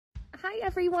Hi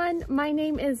everyone, my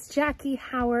name is Jackie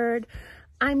Howard.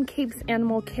 I'm Cape's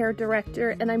Animal Care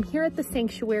Director and I'm here at the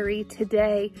sanctuary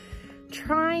today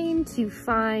trying to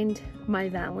find my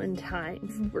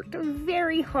Valentines. Worked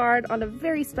very hard on a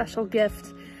very special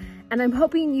gift and I'm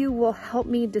hoping you will help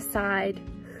me decide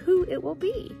who it will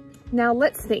be. Now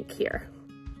let's think here.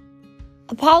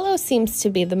 Apollo seems to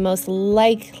be the most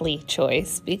likely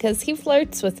choice because he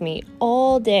flirts with me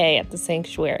all day at the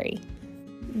sanctuary.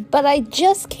 But I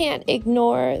just can't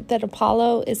ignore that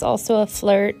Apollo is also a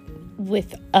flirt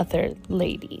with other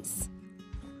ladies.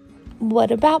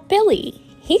 What about Billy?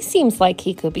 He seems like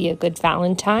he could be a good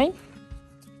Valentine.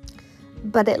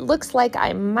 But it looks like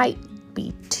I might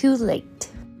be too late.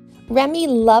 Remy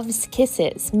loves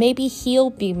kisses. Maybe he'll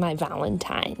be my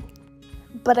Valentine.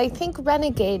 But I think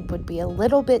Renegade would be a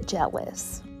little bit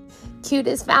jealous.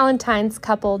 Cutest Valentine's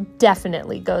couple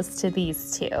definitely goes to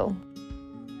these two.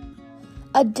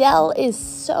 Adele is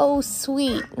so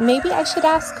sweet. Maybe I should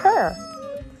ask her.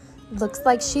 Looks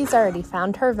like she's already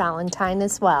found her Valentine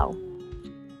as well.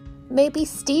 Maybe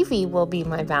Stevie will be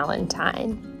my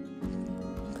Valentine.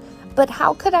 But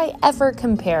how could I ever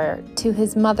compare to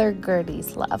his mother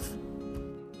Gertie's love?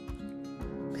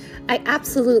 I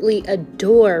absolutely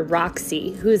adore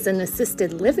Roxy, who's an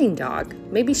assisted living dog.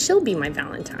 Maybe she'll be my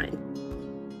Valentine.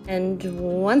 And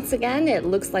once again, it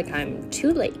looks like I'm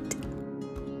too late.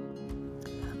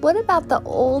 What about the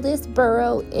oldest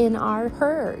burro in our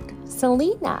herd,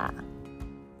 Selena?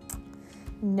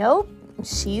 Nope,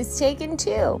 she's taken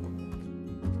too.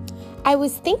 I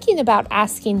was thinking about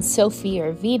asking Sophie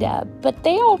or Vita, but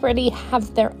they already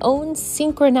have their own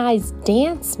synchronized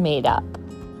dance made up.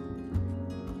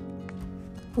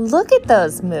 Look at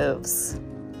those moves.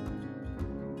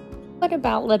 What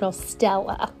about little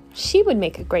Stella? She would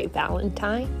make a great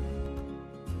Valentine.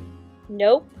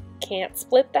 Nope, can't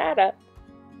split that up.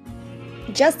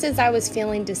 Just as I was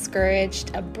feeling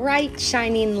discouraged, a bright,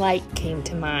 shining light came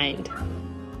to mind.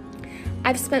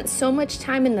 I've spent so much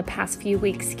time in the past few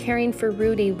weeks caring for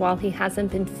Rudy while he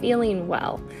hasn't been feeling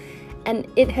well, and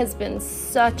it has been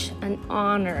such an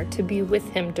honor to be with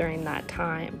him during that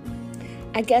time.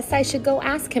 I guess I should go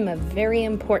ask him a very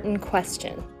important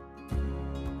question.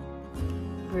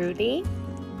 Rudy,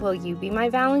 will you be my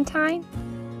Valentine?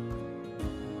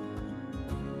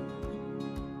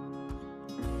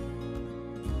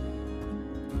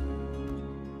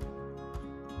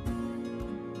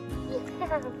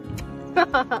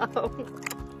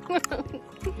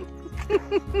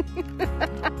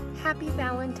 Happy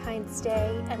Valentine's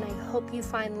Day, and I hope you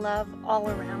find love all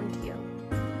around you.